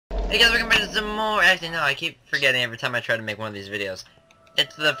Hey guys, welcome back to some more. Actually, no, I keep forgetting every time I try to make one of these videos.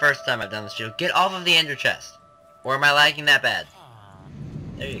 It's the first time I've done this video. Get off of the ender chest. Or am I lagging that bad?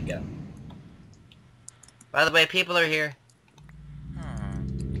 There you go. By the way, people are here.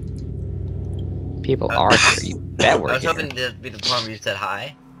 People are here. You bet we're I was here. hoping to be the point where you said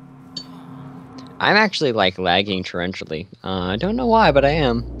hi. I'm actually like lagging torrentially. I don't know why, but I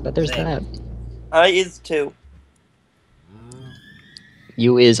am. But there's Same. that. I is too.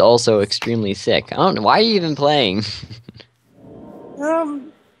 You is also extremely sick. I don't know. Why are you even playing?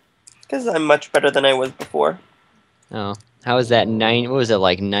 Because I'm much better than I was before. Oh. How is that? What was it,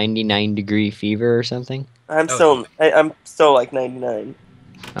 like 99-degree fever or something? I'm Oh. still like 99.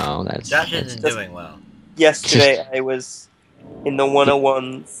 Oh, that's... Josh isn't doing well. Yesterday I was in the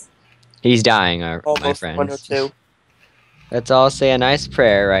 101s. He's dying, my Almost friends. 102. Let's all say a nice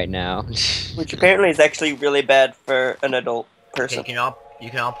prayer right now. Which apparently is actually really bad for an adult person. Okay, you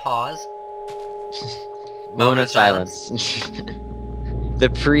can all pause. Moment of silence.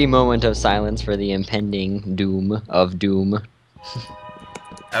 The pre-moment of silence for the impending doom of doom.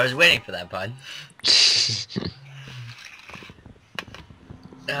 I was waiting for that pun.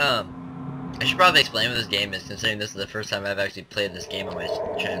 I should probably explain what this game is, considering this is the first time I've actually played this game on my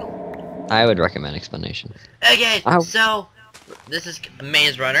channel. I would recommend explanation. Okay, so this is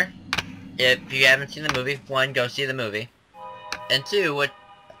Maze Runner. If you haven't seen the movie, one, go see the movie. And two,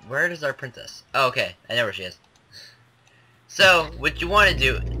 where is our princess? Oh, okay, I know where she is. So, what you want to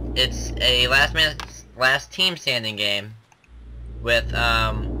do, it's a last team standing game with,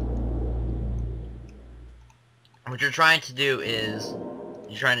 what you're trying to do is,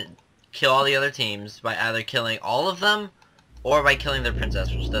 you're trying to kill all the other teams by either killing all of them, or by killing their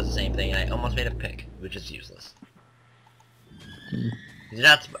princess, which does the same thing, and I almost made a pick, which is useless.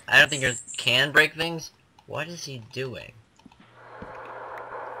 I don't think you can break things. What is he doing?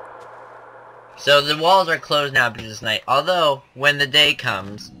 So the walls are closed now because it's night. Although, when the day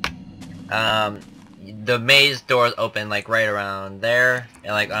comes, the maze doors open like right around there,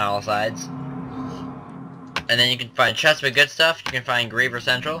 and like on all sides. And then you can find chests with good stuff. You can find Griever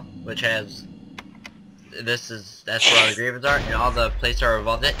Central, which has... that's where all the Grievers are, and all the places are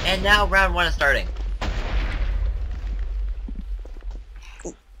revolved in. And now round 1 is starting.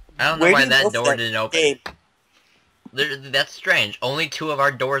 I don't know why that door didn't open. That's strange. Only 2 of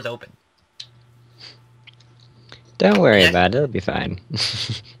our doors open. Don't worry about it, it'll be fine.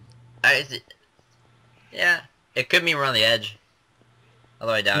 Yeah, it could mean we're on the edge.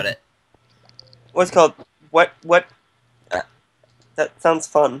 Although I doubt it. What's it called? What? That sounds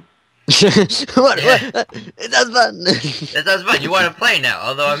fun. What? It does fun! It sounds fun. You want to play now,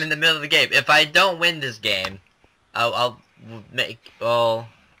 although I'm in the middle of the game. If I don't win this game, I'll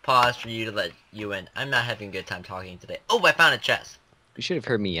pause for you to let you in. I'm not having a good time talking today. Oh, I found a chest. You should have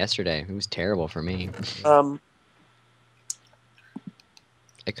heard me yesterday. It was terrible for me.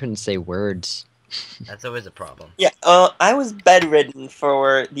 I couldn't say words. That's always a problem. Yeah, I was bedridden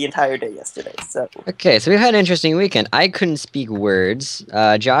for the entire day yesterday, so... Okay, so we've had an interesting weekend. I couldn't speak words.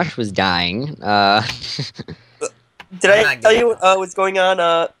 Josh was dying. Did I tell you what was going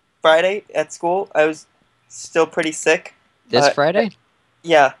on Friday at school? I was still pretty sick. This Friday?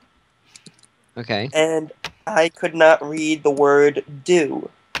 Yeah. Okay. And I could not read the word do.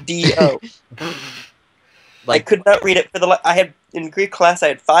 D-O. I could not read it for the... in Greek class, I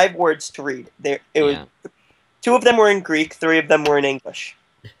had 5 words to read. Was 2 of them were in Greek, 3 of them were in English.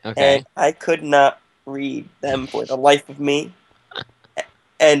 Okay. And I could not read them for the life of me.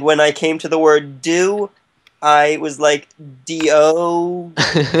 And when I came to the word do, I was like, D-O,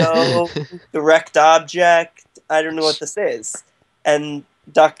 no, direct object, I don't know what this is. And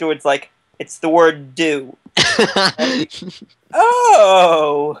Dr. Wood's like, it's the word do.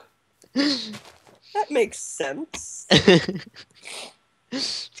 Oh! That makes sense.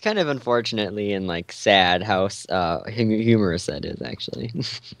 It's kind of unfortunately and like sad how humorous that is, actually.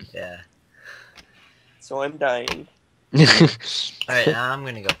 Yeah. So I'm dying. Alright, now I'm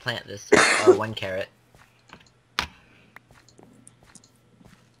gonna go plant this 1 carrot.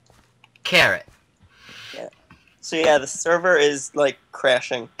 Carrot. Yeah. So yeah, the server is like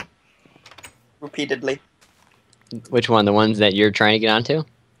crashing repeatedly. Which one? The ones that you're trying to get onto?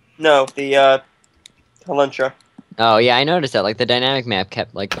 No, the Halentra. Oh yeah, I noticed that. Like the dynamic map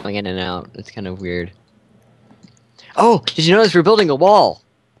kept like going in and out. It's kind of weird. Oh, did you notice we're building a wall?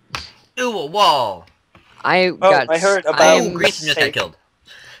 Ooh, a wall. I heard about Greece just got killed.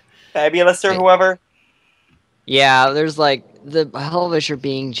 Fabulous or whoever. Yeah, there's like the Helvish are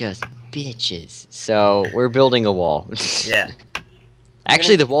being just bitches. So we're building a wall. Yeah.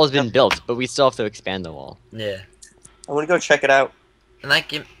 Actually, the wall's been built, but we still have to expand the wall. Yeah. I want to go check it out. And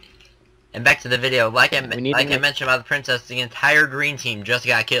like, And back to the video, like I We need to make- mentioned about the princess, the entire green team just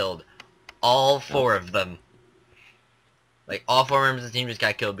got killed. All 4 of them. Like, all 4 members of the team just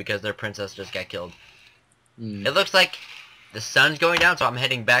got killed because their princess just got killed. It looks like the sun's going down, so I'm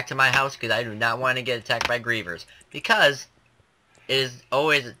heading back to my house because I do not want to get attacked by grievers. Because it is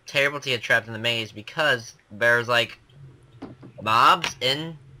always terrible to get trapped in the maze because there's, like, mobs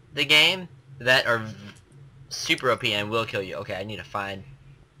in the game that are super OP and will kill you. Okay, I need to find...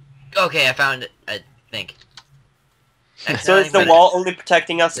 Okay, I found it, I think. So is the wall only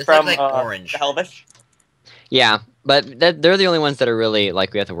protecting us This from looks like orange. the Helvish? Yeah, but they're the only ones that are really,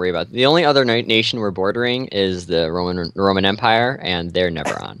 like, we have to worry about. The only other nation we're bordering is the Roman Empire, and they're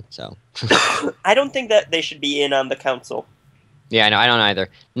never on, so. I don't think that they should be in on the council. Yeah, I don't either.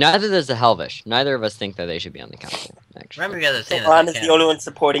 Neither does the Helvish. Neither of us think that they should be on the council, actually. Remember, you guys are So saying Ron that is the only one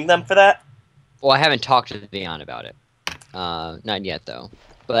supporting them for that? Well, I haven't talked to Theon about it. Not yet, though.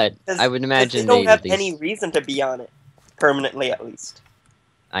 But 'Cause- I would 'cause imagine they don't have at least... any reason to be on it. Permanently, at least.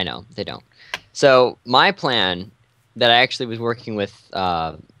 I know, they don't. So, my plan that I actually was working with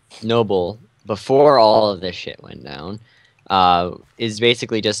Noble before all of this shit went down is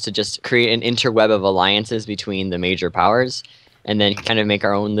basically just to create an interweb of alliances between the major powers and then kind of make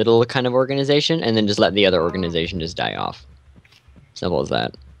our own little kind of organization and then just let the other organization just die off. Simple as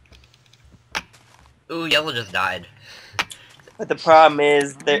that. Ooh, yellow just died. But the problem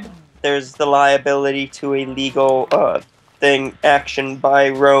is that there's the liability to a legal action by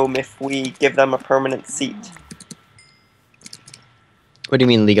Rome if we give them a permanent seat. What do you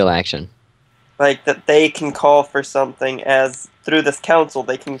mean legal action? Like that they can call for something as through this council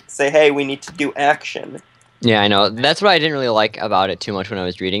they can say, hey, we need to do action. Yeah, I know. That's what I didn't really like about it too much when I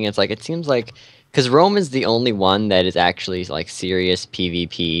was reading. It's like, it seems like, because Rome is the only one that is actually like serious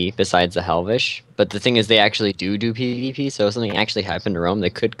PvP besides the Helvish. But the thing is, they actually do PvP, so if something actually happened to Rome, they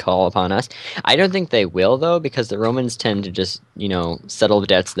could call upon us. I don't think they will, though, because the Romans tend to just, you know, settle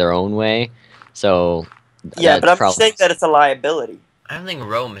debts their own way. So, Yeah, but I'm probably... saying that it's a liability. I don't think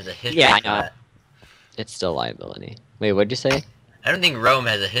Rome has a history Yeah, I for know. that. It's still liability. Wait, what'd you say? I don't think Rome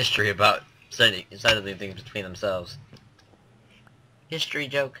has a history about settling things between themselves. History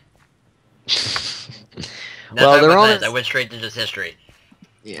joke. Well, the Romans... I went straight to just history.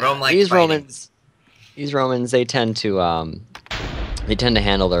 Yeah. Rome likes fighting. These Romans, they tend to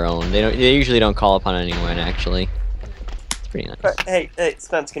handle their own. They usually don't call upon anyone. Actually, it's pretty nice. But, hey,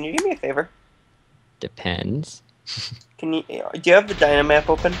 Spence, can you do me a favor? Depends. Do you have the Dynamap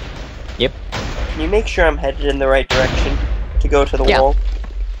open? Yep. Can you make sure I'm headed in the right direction to go to the Yeah. wall?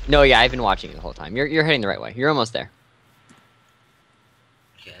 No, yeah, I've been watching it the whole time. You're heading the right way. You're almost there.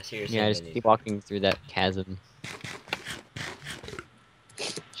 Yeah, seriously. Yeah, just keep walking through that chasm.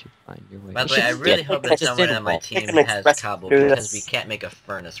 Should find your way. By the You way, I should really get- hope that just someone did on my fall. team Take an has express cobble through because this. we can't make a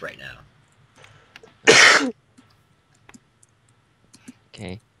furnace right now.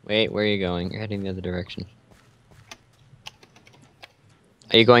 Okay. Wait, where are you going? You're heading the other direction.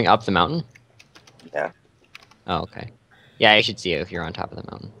 Are you going up the mountain? Yeah. Oh, okay. Yeah, I should see you if you're on top of the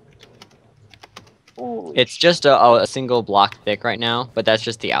mountain. Ooh. It's just a single block thick right now, but that's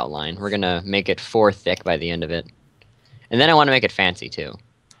just the outline. We're gonna make it 4 thick by the end of it. And then I want to make it fancy, too.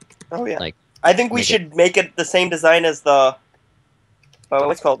 Oh, yeah. Like, I think we make should make it the same design as the...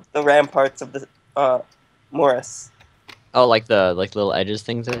 what's it called? The ramparts of the Morris. Oh, like the little edges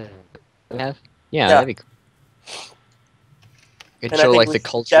things that we have? Yeah, Yeah. that'd be cool. Could And I show, think like, we the should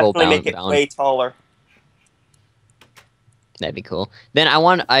cultural definitely make it balance. way taller. That'd be cool. Then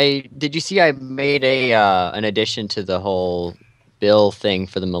did you see I made an addition to the whole bill thing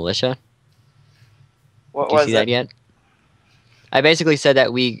for the militia? What Did you was see it? that yet? I basically said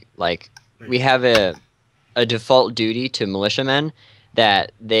that we have a default duty to militiamen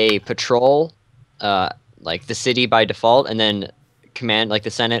that they patrol like the city by default, and then command, like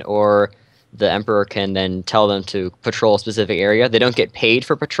the Senate or the Emperor can then tell them to patrol a specific area. They don't get paid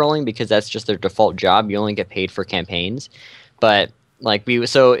for patrolling because that's just their default job. You only get paid for campaigns. But like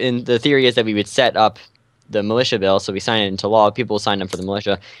so in the theory is that we would set up the militia bill, so we sign it into law. People sign up for the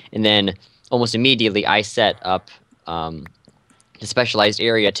militia, and then almost immediately I set up the specialized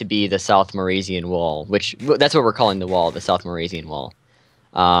area to be the South Morasian Wall, which that's what we're calling the wall, the South Morasian Wall.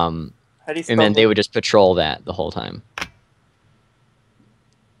 How do you spell And then they it? would just patrol that the whole time.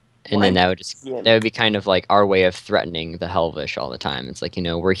 And then that would be kind of like our way of threatening the Helvish all the time. It's like,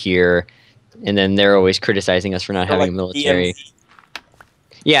 we're here, and then they're always criticizing us for not So, having like, a military. DMZ.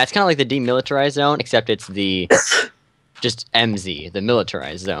 Yeah, it's kind of like the demilitarized zone, except it's the just MZ, the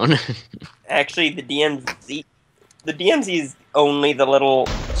militarized zone. Actually, the DMZ is only the little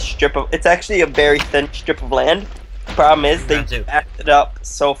strip of... It's actually a very thin strip of land. The problem is they Round two. backed it up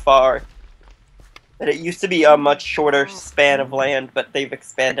so far that it used to be a much shorter span of land, but they've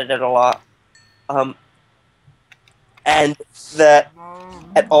expanded it a lot. And that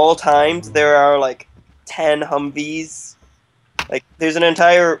at all times there are like 10 Humvees. Like there's an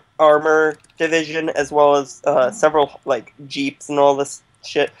entire armor division as well as several like Jeeps and all this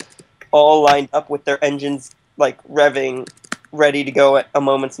shit, all lined up with their engines like revving, ready to go at a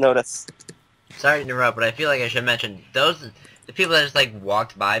moment's notice. Sorry to interrupt, but I feel like I should mention the people that just like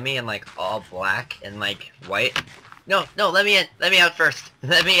walked by me in like all black and like white. No, let me in. Let me out first.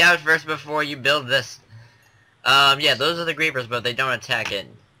 Let me out first before you build this. Yeah, those are the Grievers, but they don't attack it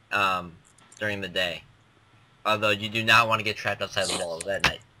during the day. Although you do not want to get trapped outside the walls at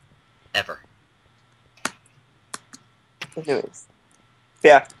night. Ever. Anyways.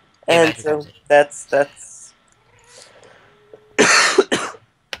 Yeah. And so that's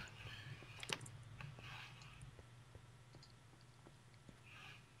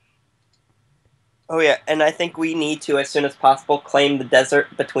Oh yeah, and I think we need to, as soon as possible, claim the desert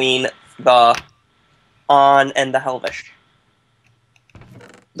between the On and the Helvish.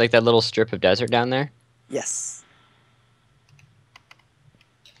 Like that little strip of desert down there? Yes.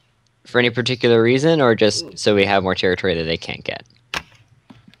 For any particular reason, or just so we have more territory that they can't get?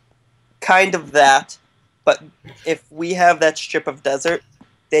 Kind of that, but if we have that strip of desert,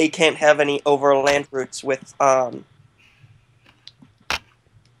 they can't have any overland routes with the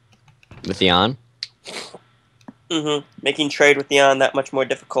On? making trade with the On that much more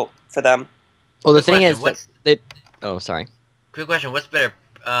difficult for them. Well, the Quick thing question, is that oh, sorry. Quick question, what's better?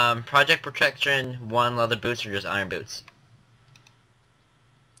 Project Protection, 1 leather boots, or just iron boots?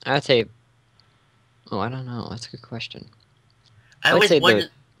 I'd say... Oh, I don't know. That's a good question. I would say I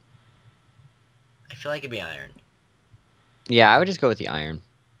feel like it'd be iron. Yeah, I would just go with the iron.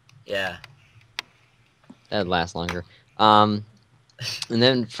 Yeah. That'd last longer. And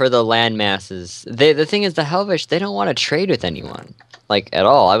then for the land masses, the thing is, the Helvish, they don't want to trade with anyone. Like, at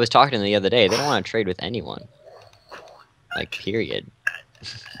all. I was talking to them the other day. They don't want to trade with anyone. Like, period.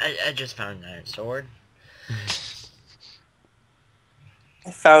 I just found an iron sword.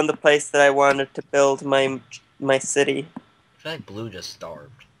 I found the place that I wanted to build my city. I feel like Blue just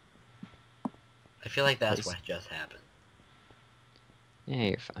starved. I feel like that's what just happened. Yeah,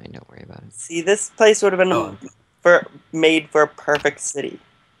 you're fine. Don't worry about it. See, this place would have been made for a perfect city.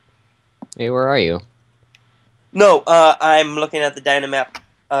 Hey, where are you? No, I'm looking at the Dynamap.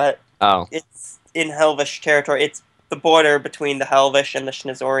 Oh. It's in Helvish territory. It's the border between the Helvish and the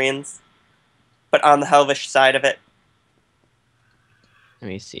Schnizzorians, but on the Helvish side of it. Let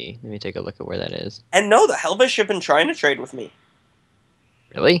me see. Let me take a look at where that is. And no, the Helvish have been trying to trade with me.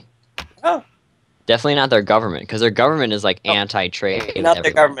 Really? Oh. Definitely not their government, because their government is like anti-trade. Not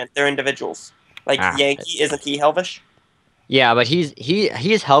their government. They're individuals. Like Yankee, isn't he Helvish? Yeah, but he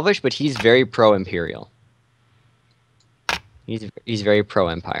is Helvish, but he's very pro-imperial. He's very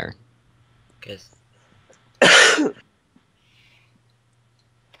pro-empire.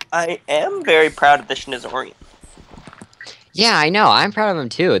 I am very proud of the Schnizzorians. Yeah, I know. I'm proud of them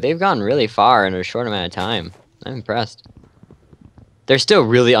too. They've gone really far in a short amount of time. I'm impressed. They're still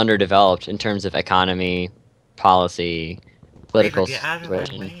really underdeveloped in terms of economy, policy, political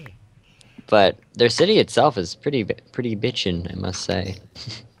situation. But their city itself is pretty bitchin', I must say.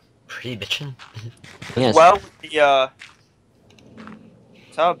 Pretty bitchin'? Yes. Well, the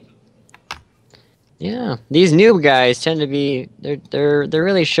tub. Yeah, these new guys tend to be they're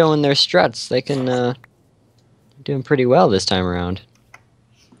really showing their struts. They can doing pretty well this time around.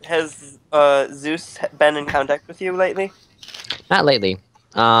 Has Zeus been in contact with you lately? Not lately.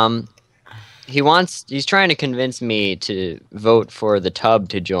 He's trying to convince me to vote for the Tub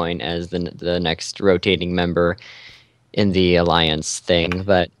to join as the next rotating member in the alliance thing,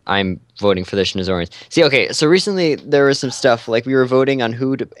 but I'm voting for the Schnizzorians. See, okay, so recently there was some stuff, like we were voting on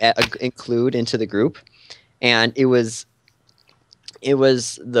who to include into the group, and it was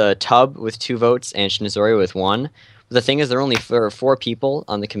the Tub with 2 votes and Schnizzori with 1. But the thing is, there are only 4 people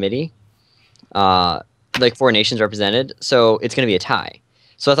on the committee, like 4 nations represented, so it's going to be a tie.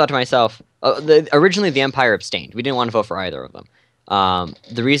 So I thought to myself, originally the Empire abstained. We didn't want to vote for either of them.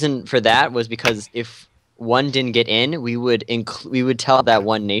 The reason for that was because if one didn't get in, we would tell that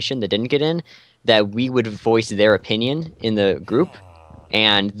one nation that didn't get in that we would voice their opinion in the group,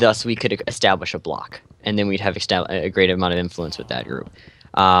 and thus we could establish a block, and then we'd have a great amount of influence with that group.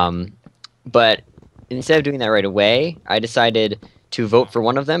 But instead of doing that right away, I decided to vote for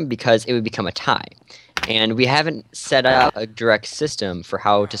one of them because it would become a tie. And we haven't set up a direct system for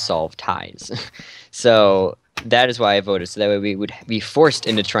how to solve ties. So that is why I voted, so that way we would be forced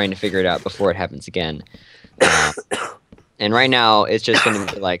into trying to figure it out before it happens again. And right now, it's just going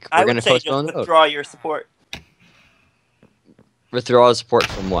to be like, I we're going would to say just postpone the vote. withdraw your support. Withdraw support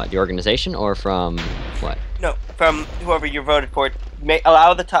from what? The organization or from what? No, from whoever you voted for.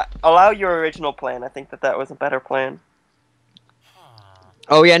 Allow your original plan. I think that was a better plan.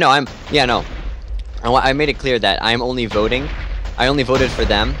 Oh yeah, no, no. I made it clear that I'm only voting. I only voted for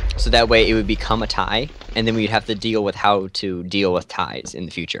them, so that way it would become a tie, and then we'd have to deal with how to deal with ties in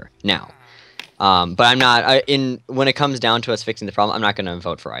the future. Now, but I'm not when it comes down to us fixing the problem, I'm not going to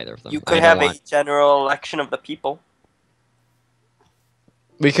vote for either of them. You could have a general election of the people.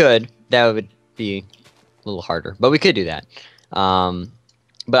 We could. That would be a little harder, but we could do that.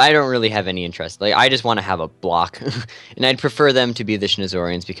 But I don't really have any interest. Like, I just want to have a block, and I'd prefer them to be the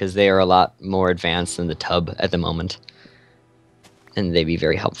Shinazorians because they are a lot more advanced than the Tub at the moment, and they'd be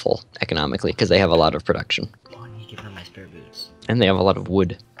very helpful economically because they have a lot of production. Oh, I need to give them my spare boots. And they have a lot of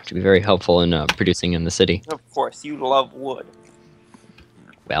wood, which would be very helpful in producing in the city. Of course, you love wood.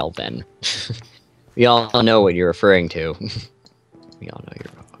 Well then, we all know what you're referring to. We all know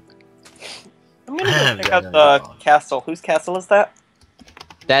you're wrong. I'm gonna go check out the castle. Whose castle is that?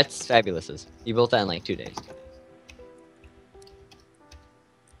 That's Fabulous's. You built that in like 2 days.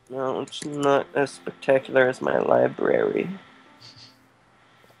 No, it's not as spectacular as my library.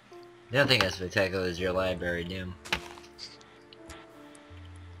 I don't think as spectacular as your library, Doom.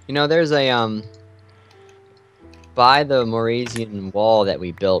 You know, there's a by the Mauresian wall that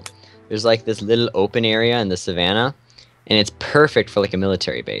we built, there's like this little open area in the savannah, and it's perfect for like a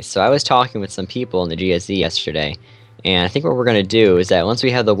military base. So I was talking with some people in the GSZ yesterday, and I think what we're gonna do is that once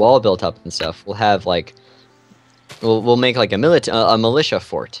we have the wall built up and stuff, we'll have like we'll make like a militia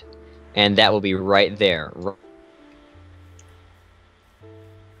fort, and that will be right there.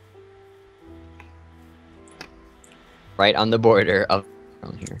 Right on the border of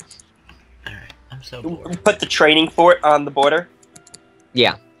around here. Alright, I'm so bored. Put the training fort on the border.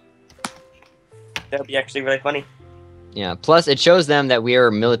 Yeah. That would be actually really funny. Yeah, plus it shows them that we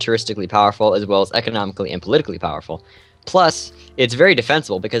are militaristically powerful as well as economically and politically powerful. Plus, it's very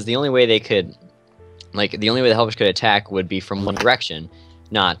defensible because the only way they could, like, the only way the helpers could attack would be from one direction,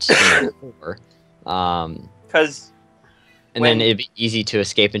 not over. Because and then it'd be easy to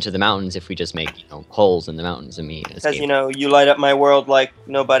escape into the mountains if we just make, you know, holes in the mountains and me escape. Because, you know, you light up my world like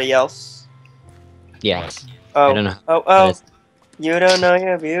nobody else. Yes. Oh, I don't know. oh, you don't know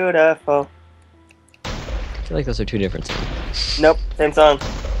you're beautiful. I feel like those are two different songs. Nope, same song.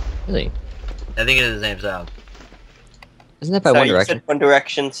 Really? I think it is the same sound. Isn't that by Sorry, One you Direction? said One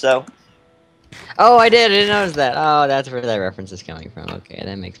Direction, so. Oh, I didn't notice that. Oh, that's where that reference is coming from. Okay,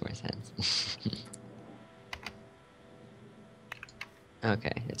 that makes more sense.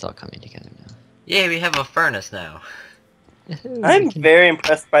 Okay, it's all coming together now. Yay, we have a furnace now. I'm very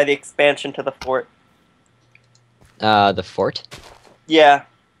impressed by the expansion to the fort. The fort? Yeah.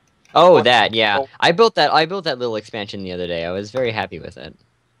 Oh, Fort. that, yeah. Oh. I built that little expansion the other day. I was very happy with it.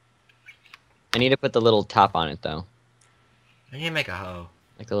 I need to put the little top on it, though. I need to make a hoe.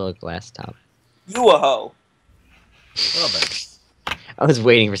 Like a little glass top. You a hoe. A little bit. I was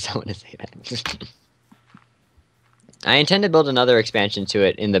waiting for someone to say that. I intend to build another expansion to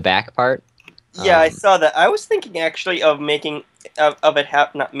it in the back part. Yeah, I saw that. I was thinking actually of making of it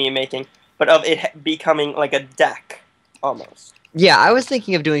not me making, but of it becoming like a deck almost. Yeah, I was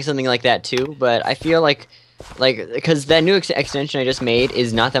thinking of doing something like that too, but I feel like because that new extension I just made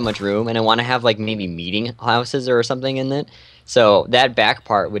is not that much room, and I want to have like maybe meeting houses or something in it. So that back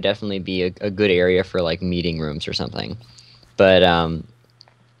part would definitely be a good area for like meeting rooms or something. But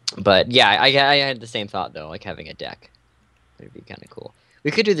yeah, I had the same thought though, like having a deck. It'd be kind of cool.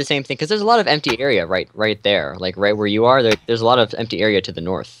 We could do the same thing because there's a lot of empty area right there, like right where you are. There's a lot of empty area to the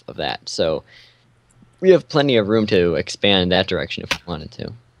north of that, so we have plenty of room to expand in that direction if we wanted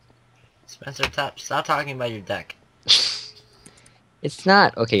to. Spencer, stop talking about your deck. It's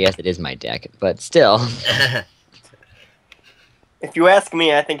not okay. Yes, it is my deck, but still. If you ask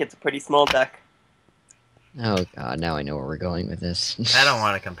me, I think it's a pretty small deck. Oh god, now I know where we're going with this. I don't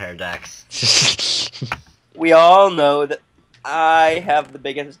want to compare decks. We all know that I have the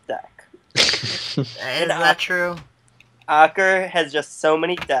biggest deck. Is that true? Aker has just so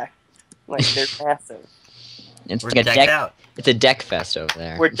many decks. Like, they're massive. It's We're like a decked deck. out. It's a deck fest over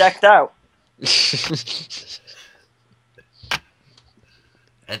there. We're decked out. I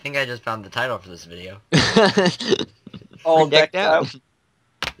think I just found the title for this video. All We're decked out.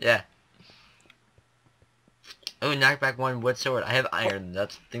 Yeah. Oh, knockback one wood sword. I have iron. I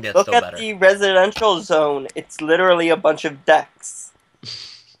think that's Look still at better. the residential zone. It's literally a bunch of decks.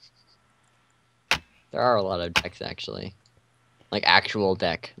 There are a lot of decks actually. Like actual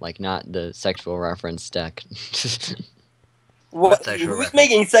deck, like not the sexual reference deck. What? sexual Who's reference?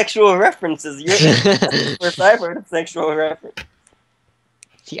 making sexual references? You're the first I've heard of sexual reference.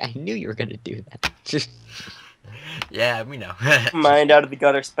 See, I knew you were gonna do that. Yeah, we know. Mind out of the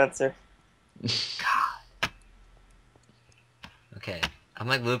gutter, Spencer. Okay, I'm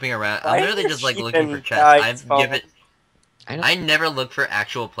like looping around. Why I'm are literally there just like sheep looking in for chests. Guide's I've given. I I never look for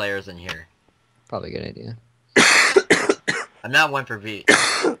actual players in here. Probably a good idea. I'm not one for V.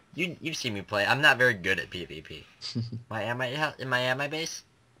 You've seen me play. I'm not very good at PvP. Am I at my base?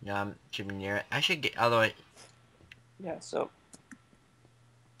 No, I'm shooting near it. I should get. Although Yeah, so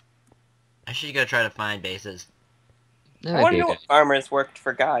I should go try to find bases. That I might want be to a know good. what farmers worked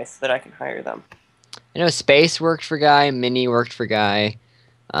for Guy so that I can hire them. I know Space worked for Guy. Mini worked for Guy. He's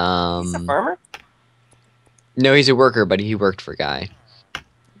a farmer? No, he's a worker, but he worked for Guy.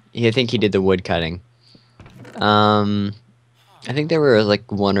 I think he did the wood cutting. I think there were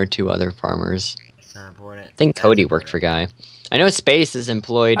like one or two other farmers. It's not important. I think That's Cody worked for important. Guy. I know Space is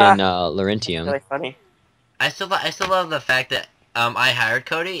employed in Laurentium. Really funny. I still love the fact that I hired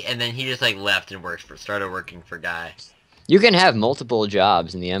Cody and then he just like left and started working for Guy. You can have multiple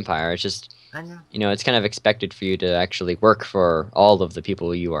jobs in the Empire. It's just, I know. you know, it's kind of expected for you to actually work for all of the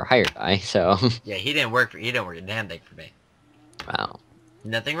people you are hired by. So, Yeah, he didn't work a damn thing for me. wow.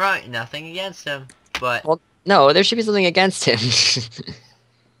 Nothing wrong, nothing against him, but Well, no, there should be something against him.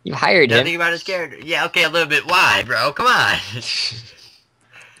 You hired him. nothing about his character. Yeah, okay, a little bit. Why, bro? Come on.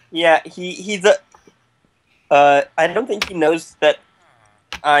 Yeah, he's a. I don't think he knows that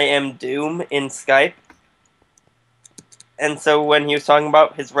I am Doom in Skype. And so when he was talking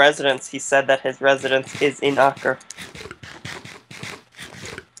about his residence, he said that his residence is in Aker.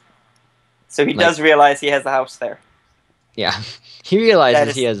 So he does realize he has a house there. Yeah, he realizes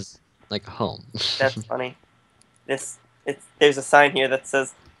is- he has like a home. That's funny. There's a sign here that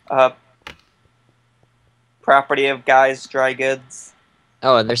says, property of Guy's Dry Goods.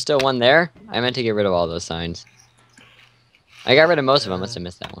 Oh, and there's still one there? I meant to get rid of all those signs. I got rid of most of them. Must have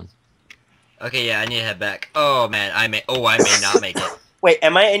missed that one. Okay, yeah, I need to head back. Oh man, I may not make it. Wait,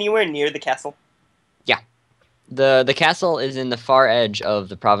 am I anywhere near the castle? The castle is in the far edge of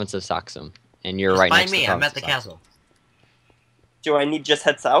the province of Saxum, and you're right Find next to me. the I'm province at the of Saxum. castle. Do I need just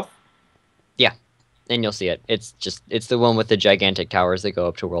head south? Then you'll see it. It's the one with the gigantic towers that go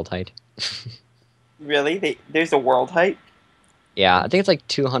up to world height. Really? There's a world height? Yeah, I think it's like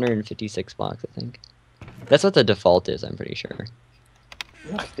 256 blocks, I think. That's what the default is, I'm pretty sure.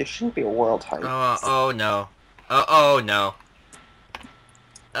 Ugh, there shouldn't be a world height. Oh no. Oh no.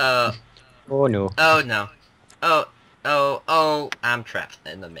 Oh no. Oh no. Oh, I'm trapped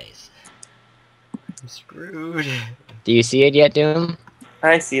in the maze. I'm screwed. Do you see it yet, Doom?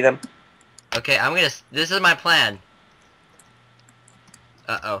 I see them. Okay, this is my plan.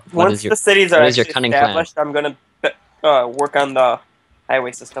 Uh-oh. Once the cities are what is your actually cunning plan? established, I'm gonna work on the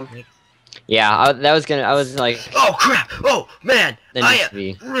highway system. Yeah, I was like, Oh crap! Oh man! that needs to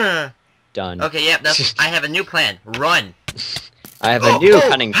be done. Okay, yep, I have a new plan. Run! I have a new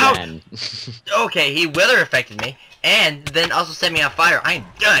cunning how- plan. Okay, he weather affected me, and then also set me on fire. I'm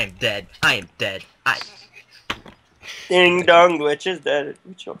dead. I am dead. Ding dong, the witch is dead.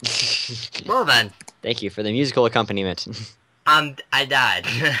 Well then, Thank you for the musical accompaniment. I died.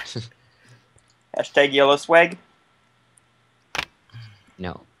 Hashtag yellow swag.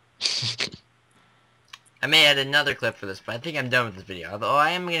 No. I may add another clip for this, but I think I'm done with this video. Although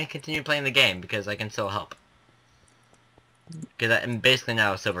I am going to continue playing the game because I can still help. Because I'm basically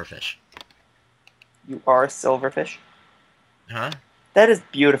now a silverfish. You are a silverfish. Huh? That is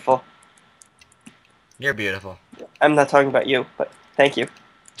beautiful. You're beautiful. I'm not talking about you, but thank you.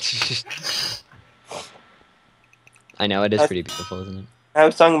 I know, it is pretty beautiful, isn't it? I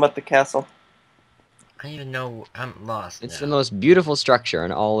was talking about the castle. I don't even know. I'm lost It's now. the most beautiful structure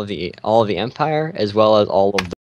in all of the Empire, as well as all of the